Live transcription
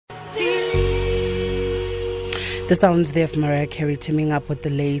The sounds there of Mariah Carey teaming up with the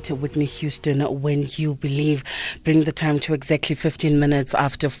late Whitney Houston, When You Believe. Bring the time to exactly 15 minutes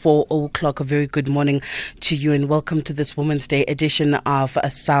after 4 o'clock. A very good morning to you and welcome to this Women's Day edition of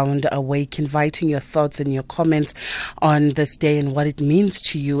A Sound Awake, inviting your thoughts and your comments on this day and what it means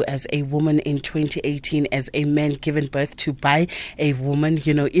to you as a woman in 2018, as a man given birth to by a woman.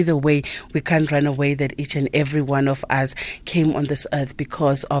 You know, either way, we can't run away that each and every one of us came on this earth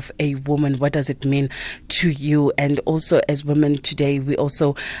because of a woman. What does it mean to you? And also as women today, we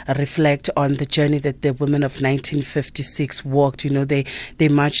also reflect on the journey that the women of 1956 walked. You know, they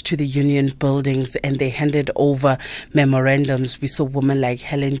marched to the Union buildings and they handed over memorandums. We saw women like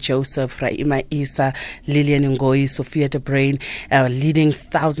Helen Joseph, Rehema Isa, Lillian Ngoyi, Sophia de Bruyn, leading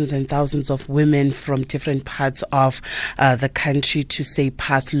thousands and thousands of women from different parts of the country to say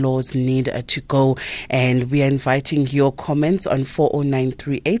past laws need to go. And we are inviting your comments on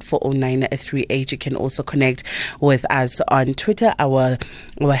 40938, 40938. You can also connect with us on Twitter. Our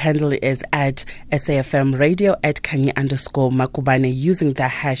handle is at SAFM Radio, at Kanye_Makubane, using the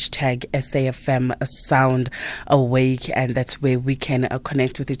hashtag SAFM Sound Awake, and that's where we can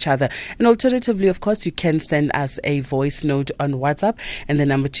connect with each other. And alternatively, of course, you can send us a voice note on WhatsApp, and the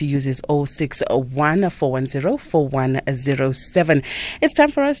number to use is 061 410 4107. It's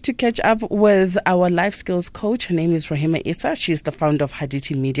time for us to catch up with our life skills coach. Her name is Rehema Isa. She's the founder of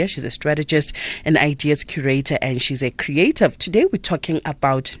Hadithi Media. She's a strategist, an ideas curator, and she's a creative. Today we're talking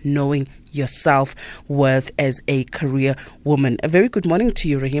about knowing your self-worth as a career woman. A very good morning to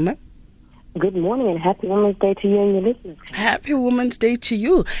you, Rehema. Good morning and happy Women's Day to you and your listeners. Happy Women's Day to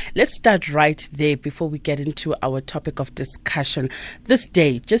you. Let's start right there before we get into our topic of discussion. This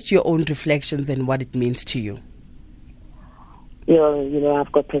day, just your own reflections and what it means to you. You know,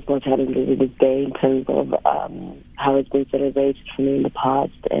 I've got personal challenges with this day in terms of how it's been celebrated for me in the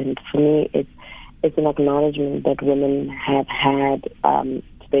past. And for me, it's an acknowledgement that women have had to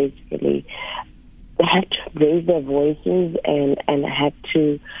basically had to raise their voices and had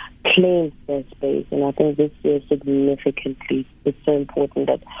to claim their space. And I think this year significantly, it's so important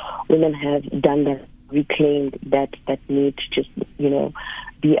that women have done that, reclaimed that need to just, you know,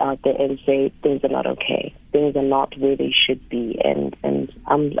 be out there and say things are not okay. Things are not where they should be. And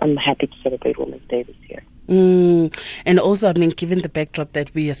I'm happy to celebrate Women's Day this year. And also, I mean, given the backdrop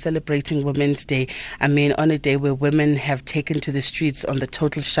that we are celebrating Women's Day, I mean, on a day where women have taken to the streets on the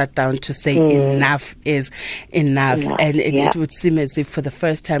total shutdown to say enough is enough. And it would seem as if for the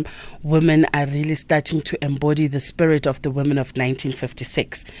first time, women are really starting to embody the spirit of the women of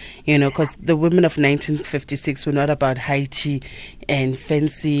 1956. You know, because the women of 1956 were not about high tea and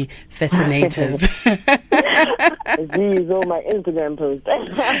fancy fascinators. These are my Instagram posts.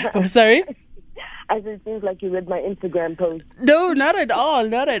 Oh, sorry? As it seems like you read my Instagram post. No, not at all,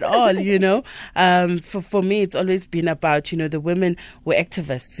 you know. For me, it's always been about, you know, the women were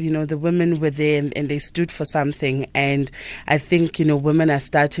activists, you know, the women were there and they stood for something. And I think, you know, women are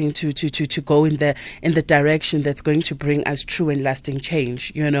starting to go in the direction that's going to bring us true and lasting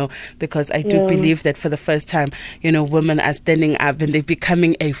change, you know, because I do believe that for the first time, you know, women are standing up and they're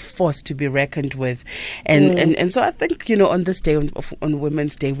becoming a force to be reckoned with. And so I think, you know, on this day, on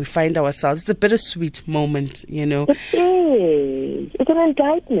Women's Day, we find ourselves, it's a bittersweet moment, you know. It is. It's an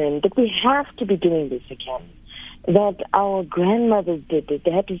indictment that we have to be doing this again. That our grandmothers did it.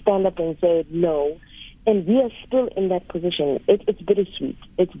 They had to stand up and say no. And we are still in that position. It's bittersweet.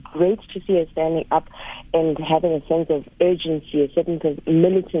 It's great to see us standing up and having a sense of urgency, a sense of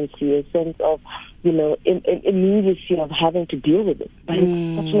militancy, a sense of, you know, immediacy of having to deal with it. But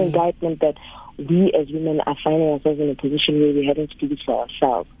it's such an indictment that we as women are finding ourselves in a position where we're having to do this for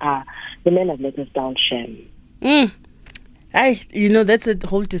ourselves. The men have let us down, Shem. You know, that's a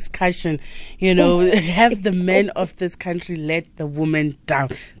whole discussion. You know, have the men of this country let the women down?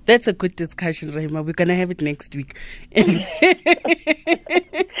 That's a good discussion, Rehema. We're going to have it next week.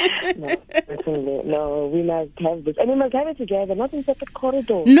 No, we must have this. And we must have it together, not in separate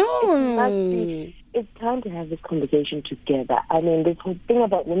corridors. No. It's time to have this conversation together. I mean, this whole thing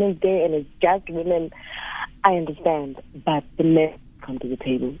about Women's Day and it's just women, I understand. But the men come to the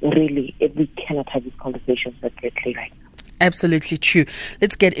table. Really, we cannot have this conversation separately right now. Absolutely true.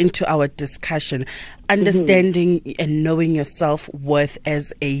 Let's get into our discussion. Understanding and knowing your self-worth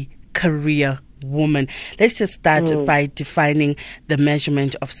as a career woman. Let's just start by defining the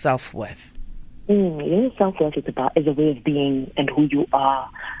measurement of self-worth. Your self-worth is a way of being and who you are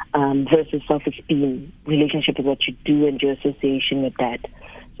versus self-esteem, relationship with what you do and your association with that.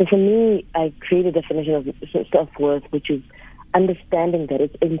 So for me, I created a definition of self-worth, which is understanding that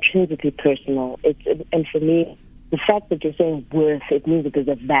it's intrinsically personal. And for me, the fact that you're saying worth, it means that there's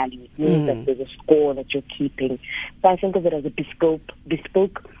a value. It means that there's a score that you're keeping. So I think of it as a bespoke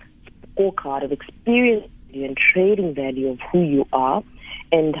scorecard of experience and trading value of who you are,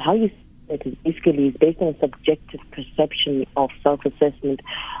 and how you see it is basically is based on a subjective perception of self-assessment,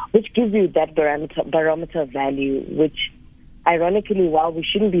 which gives you that barometer value, which ironically, while we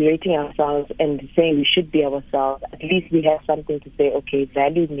shouldn't be rating ourselves and saying we should be ourselves, at least we have something to say, okay,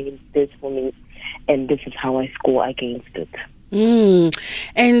 value means this for me, and this is how I score against it.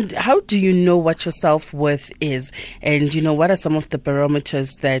 And how do you know what your self-worth is? And, what are some of the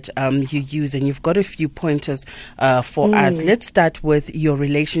barometers that you use? And you've got a few pointers for us. Let's start with your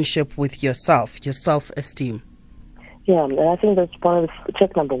relationship with yourself, your self-esteem. Yeah, and I think that's one of the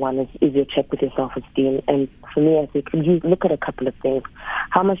check number one is your check with your self-esteem. And for me, I think you look at a couple of things.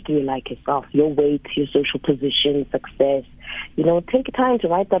 How much do you like yourself? Your weight, your social position, success. Take time to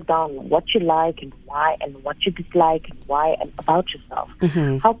write that down, what you like and why, and what you dislike and why, and about yourself.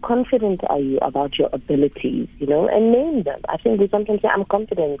 How confident are you about your abilities, and name them. I think we sometimes say, I'm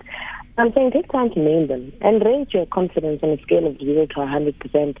confident. I'm saying take time to name them and rate your confidence on a scale of 0 to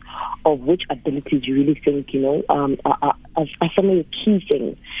 100% of which abilities you really think, are some of the key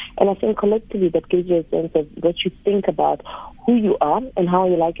things. And I think collectively that gives you a sense of what you think about who you are and how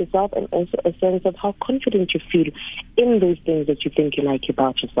you like yourself, and also a sense of how confident you feel in those things that you think you like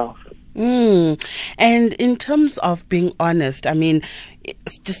about yourself. And in terms of being honest, I mean,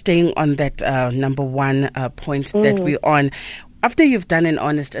 just staying on that number one point that we're on, after you've done an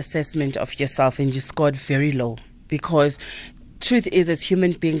honest assessment of yourself and you scored very low, because truth is, as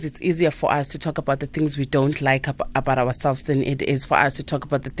human beings, it's easier for us to talk about the things we don't like about ourselves than it is for us to talk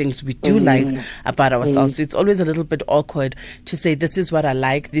about the things we do like about ourselves. So it's always a little bit awkward to say, this is what I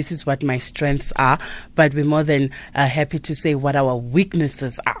like, this is what my strengths are, but we're more than happy to say what our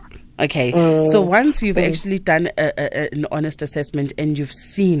weaknesses are. Okay, so once you've actually done an honest assessment and you've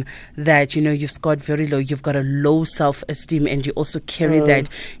seen that, you've scored very low, you've got a low self-esteem, and you also carry that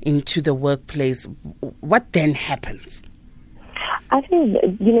into the workplace, what then happens? I think,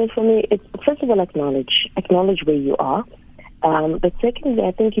 for me, it's first of all, acknowledge where you are. But secondly,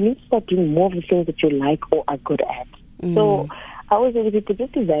 I think you need to start doing more of the things that you like or are good at. So I always say to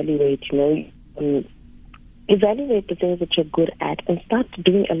just evaluate, evaluate the things that you're good at and start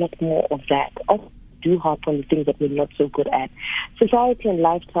doing a lot more of that. Also, do harp on the things that we're not so good at. Society and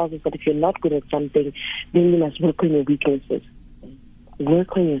life tells us that if you're not good at something, then you must work on your weaknesses.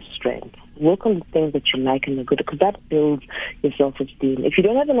 Work on your strengths. Work on the things that you like and are good at, because that builds your self-esteem. If you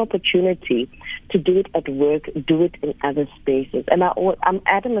don't have an opportunity to do it at work, do it in other spaces. And I'm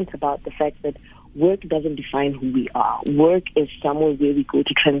adamant about the fact that work doesn't define who we are. Work is somewhere where we go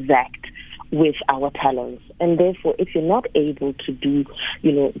to transact with our talents. And therefore, if you're not able to do,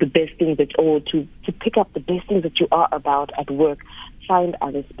 the best things or to pick up the best things that you are about at work, find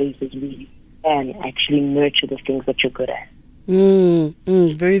other spaces where you can actually nurture the things that you're good at.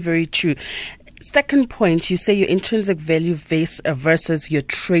 Very, very true. Second point, you say your intrinsic value versus your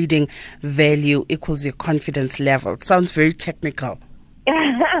trading value equals your confidence level. It sounds very technical.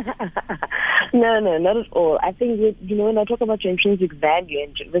 No, not at all. I think, when I talk about your intrinsic value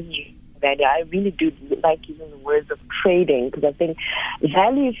and versus your value, I really do like using the words of trading, because I think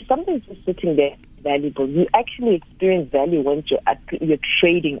value, if something's just sitting there valuable, you actually experience value once you're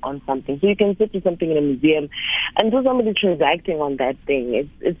trading on something. So you can sit with something in a museum and do somebody transacting on that thing.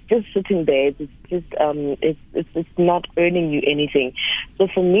 It's just sitting there. It's just it's not earning you anything. So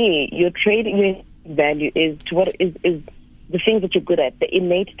for me, your trading value is to what is the things that you're good at, the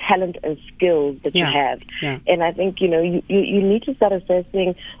innate talent and skills that you have. Yeah. And I think, you need to start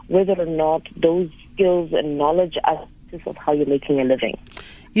assessing whether or not those skills and knowledge are of how you're making a living.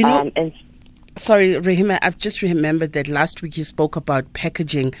 Sorry, Rehema, I've just remembered that last week you spoke about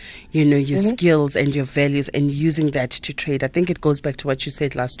packaging, your skills and your values and using that to trade. I think it goes back to what you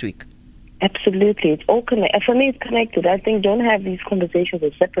said last week. Absolutely. It's all connected. For me, it's connected. I think don't have these conversations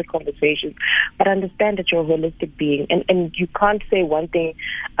as separate conversations, but understand that you're a holistic being. And you can't say one thing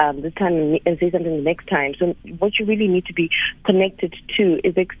this time and say something the next time. So what you really need to be connected to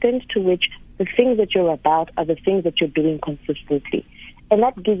is the extent to which the things that you're about are the things that you're doing consistently. And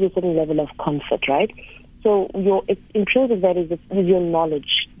that gives you a certain level of comfort, right? So your intrinsic value is your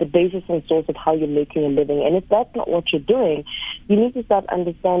knowledge, the basis and source of how you're making a living. And if that's not what you're doing, you need to start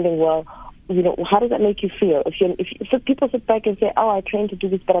understanding, well, how does that make you feel? If people sit back and say, I trained to do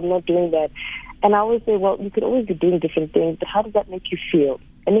this, but I'm not doing that. And I always say, well, you could always be doing different things, but how does that make you feel?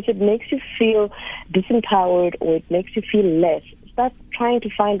 And if it makes you feel disempowered or it makes you feel less, start trying to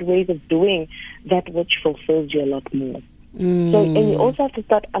find ways of doing that which fulfills you a lot more. So, and you also have to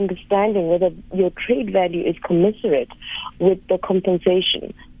start understanding whether your trade value is commensurate with the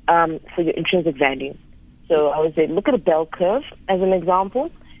compensation for your intrinsic value. So I would say, look at a bell curve as an example,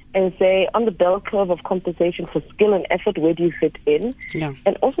 and say, on the bell curve of compensation for skill and effort, where do you fit in? Yeah.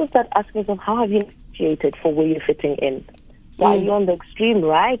 And also start asking yourself, how have you negotiated for where you're fitting in? So are you on the extreme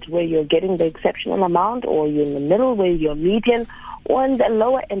right, where you're getting the exceptional amount, or you're in the middle, where you're median, or on the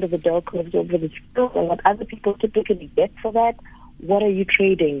lower end of the bell curve, over the skills and what other people typically get for that? What are you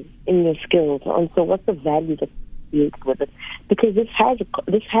trading in your skills? And so what's the value that's associated with it? Because this has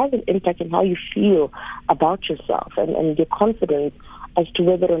an impact on how you feel about yourself and your confidence as to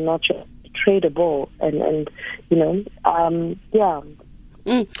whether or not you're tradable. And you know, yeah.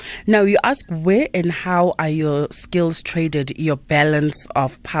 Now, you ask, where and how are your skills traded, your balance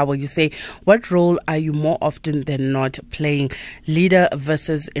of power? You say, what role are you more often than not playing? Leader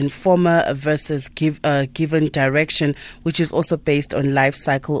versus informer versus given direction, which is also based on life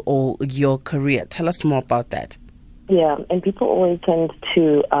cycle or your career. Tell us more about that. Yeah, and people always tend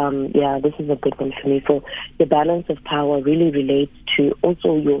to, this is a good one for me. So the balance of power really relates to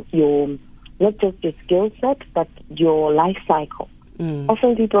also your not just your skill set, but your life cycle.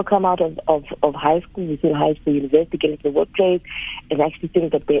 Often people come out of high school, within high school, university, get into the workplace, and actually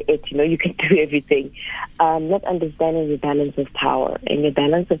think that they're it. You know, you can do everything. Not understanding the balance of power. And your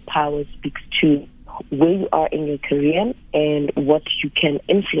balance of power speaks to where you are in your career and what you can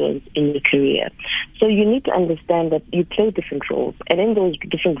influence in your career. So you need to understand that you play different roles. And in those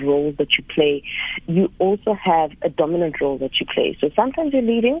different roles that you play, you also have a dominant role that you play. So sometimes you're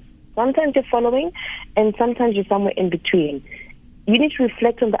leading, sometimes you're following, and sometimes you're somewhere in between. You need to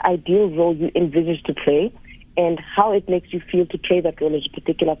reflect on the ideal role you envisage to play and how it makes you feel to play that role at a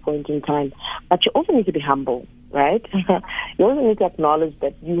particular point in time. But you also need to be humble, right? You also need to acknowledge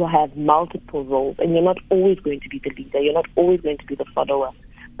that you have multiple roles and you're not always going to be the leader. You're not always going to be the follower.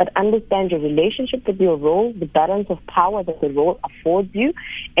 But understand your relationship with your role, the balance of power that the role affords you,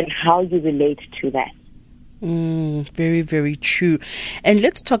 and how you relate to that. Very, very true. And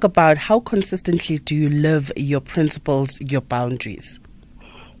let's talk about, how consistently do you live your principles, your boundaries?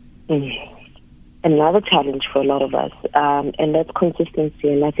 Another challenge for a lot of us, and that's consistency.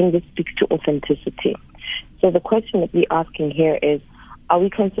 And I think this speaks to authenticity. So the question that we're asking here is, are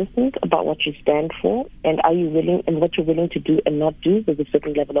we consistent about what you stand for? And are you willing, and what you're willing to do and not do? There's a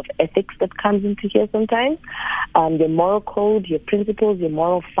certain level of ethics that comes into here sometimes. Your moral code, your principles, your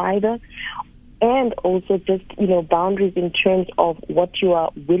moral fiber. And also just, boundaries in terms of what you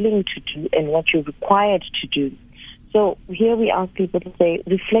are willing to do and what you're required to do. So here we ask people to say,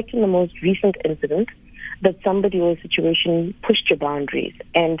 reflect on the most recent incident that somebody or a situation pushed your boundaries,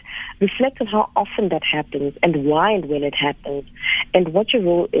 and reflect on how often that happens and why and when it happens, and what your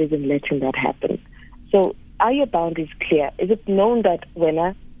role is in letting that happen. So are your boundaries clear? Is it known that when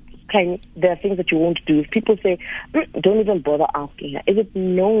there are things that you won't do? If people say, don't even bother asking her, is it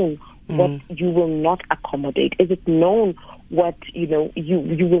known what you will not accommodate? Is it known what you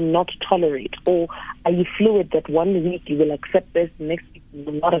will not tolerate? Or are you fluid that one week you will accept this, next week you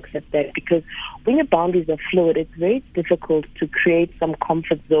will not accept that? Because when your boundaries are fluid, it's very difficult to create some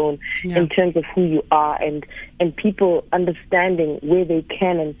comfort zone in terms of who you are, and people understanding where they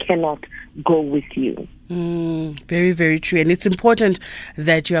can and cannot go with you. Very, very true. And it's important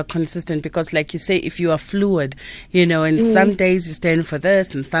that you are consistent, because like you say, if you are fluid, and some days you stand for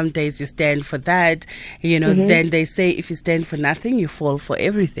this and some days you stand for that, then they say if you stand for nothing, you fall for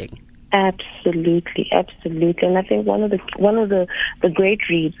everything. Absolutely. And I think one of the great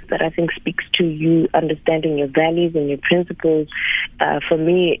reads that I think speaks to you understanding your values and your principles, for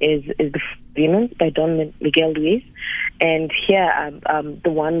me, is The Agreement by Don Miguel Ruiz. And here,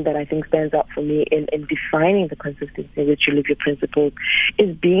 the one that I think stands out for me in defining the consistency in which you live your principles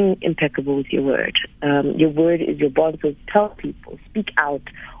is being impeccable with your word. Your word is your bond, so tell people, speak out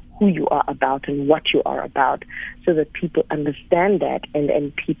who you are about and what you are about, so that people understand that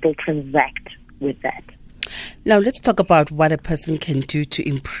and people transact with that. Now, let's talk about what a person can do to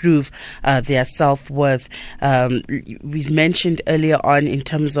improve their self-worth. We mentioned earlier on, in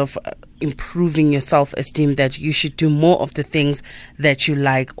terms of improving your self-esteem, that you should do more of the things that you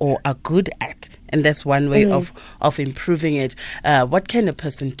like or are good at. And that's one way of improving it. What can a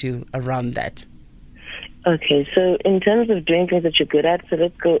person do around that? Okay, so in terms of doing things that you're good at, so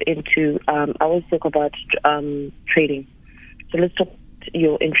let's go into, I always talk about trading. So let's talk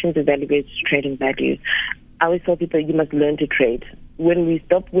your intrinsic value-based trading values. I always tell people you must learn to trade. When we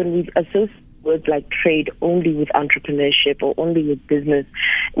associate words like trade only with entrepreneurship or only with business,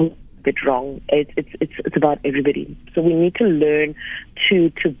 we bit wrong. It's about everybody. So we need to learn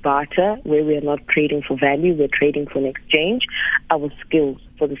to barter where we are not trading for value, we're trading for an exchange, our skills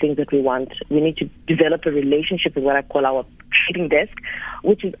for the things that we want. We need to develop a relationship with what I call our trading desk,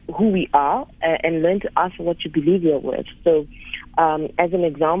 which is who we are, and learn to ask for what you believe you're worth. So as an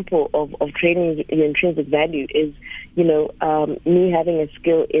example of trading your intrinsic value is, me having a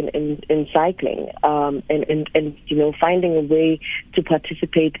skill in cycling, and finding a way to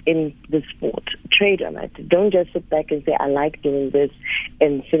participate in the sport. Trade on it. Don't just sit back and say, I like doing this,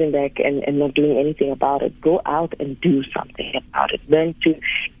 and sitting back and not doing anything about it. Go out and do something about it. Learn to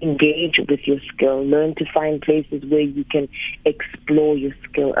engage with your skill. Learn to find places where you can explore your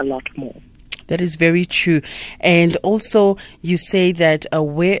skill a lot more. That is very true. And also you say that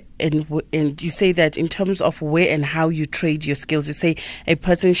you say that in terms of where and how you trade your skills, you say a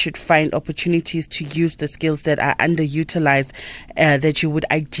person should find opportunities to use the skills that are underutilized, that you would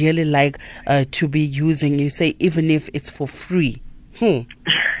ideally like to be using. You say even if it's for free.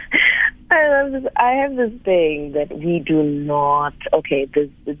 I have this thing that we do not,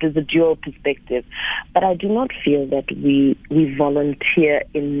 there's a dual perspective, but I do not feel that we volunteer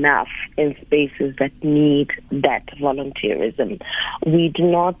enough in spaces that need that volunteerism. We do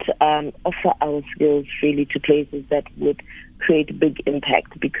not offer our skills freely to places that would create big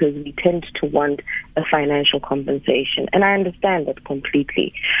impact because we tend to want a financial compensation. And I understand that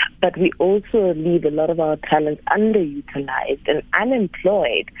completely. But we also leave a lot of our talents underutilized and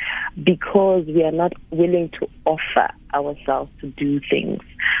unemployed because we are not willing to offer ourselves to do things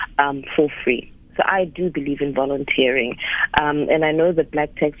for free. So I do believe in volunteering. And I know that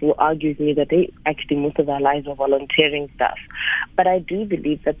Black Techs will argue with me that most of our lives are volunteering stuff. But I do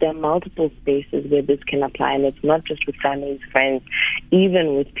believe that there are multiple spaces where this can apply, and it's not just with families, friends,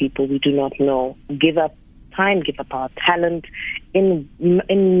 even with people we do not know. Give up time, give up our talent in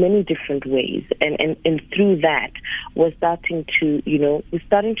many different ways. And through that, we're starting to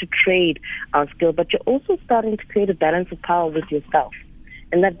trade our skill, but you're also starting to create a balance of power with yourself.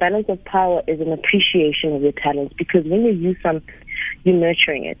 And that balance of power is an appreciation of your talents, because when you use something, you're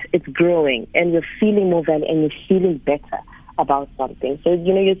nurturing it, it's growing, and you're feeling more value, and you're feeling better about something. So,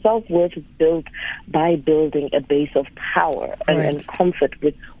 your self-worth is built by building a base of power and comfort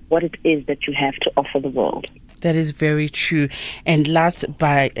with what it is that you have to offer the world. That is very true. And last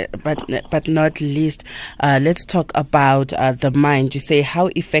but not least, let's talk about the mind. You say, how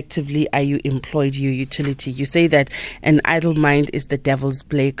effectively are you employed, your utility? You say that an idle mind is the devil's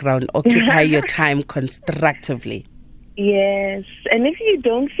playground. Occupy your time constructively. Yes, and if you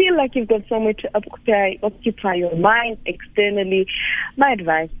don't feel like you've got somewhere to occupy your mind externally, my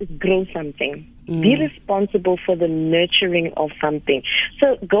advice is grow something. Be responsible for the nurturing of something.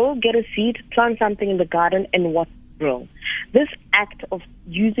 So go get a seed, plant something in the garden, and watch it grow. This act of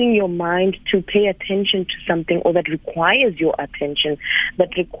using your mind to pay attention to something, or that requires your attention,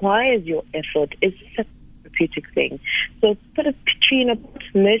 that requires your effort, is such a therapeutic thing. So put a tree in a pot,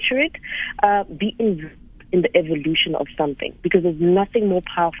 nurture it, be involved in the evolution of something, because there's nothing more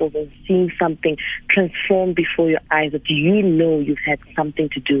powerful than seeing something transform before your eyes that you've had something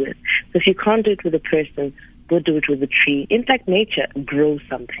to do with. So if you can't do it with a person, go do it with a tree. In fact, nature grows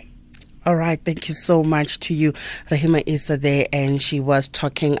something. All right. Thank you so much to you. Rehema is there, and she was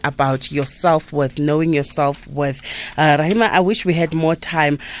talking about your self-worth, knowing your self-worth. Rehema, I wish we had more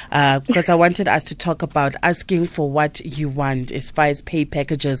time because I wanted us to talk about asking for what you want as far as pay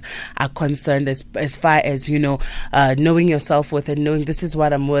packages are concerned, as far as, knowing your self-worth and knowing this is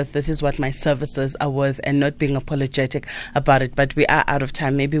what I'm worth, this is what my services are worth, and not being apologetic about it. But we are out of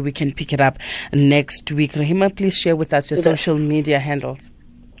time. Maybe we can pick it up next week. Rehema, please share with us your social media handles.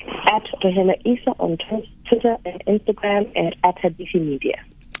 At Rehema Isa on Twitter and Instagram, and at Hadithi Media.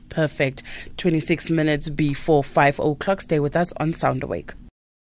 Perfect. 26 minutes before 5 o'clock. Stay with us on Sound Awake.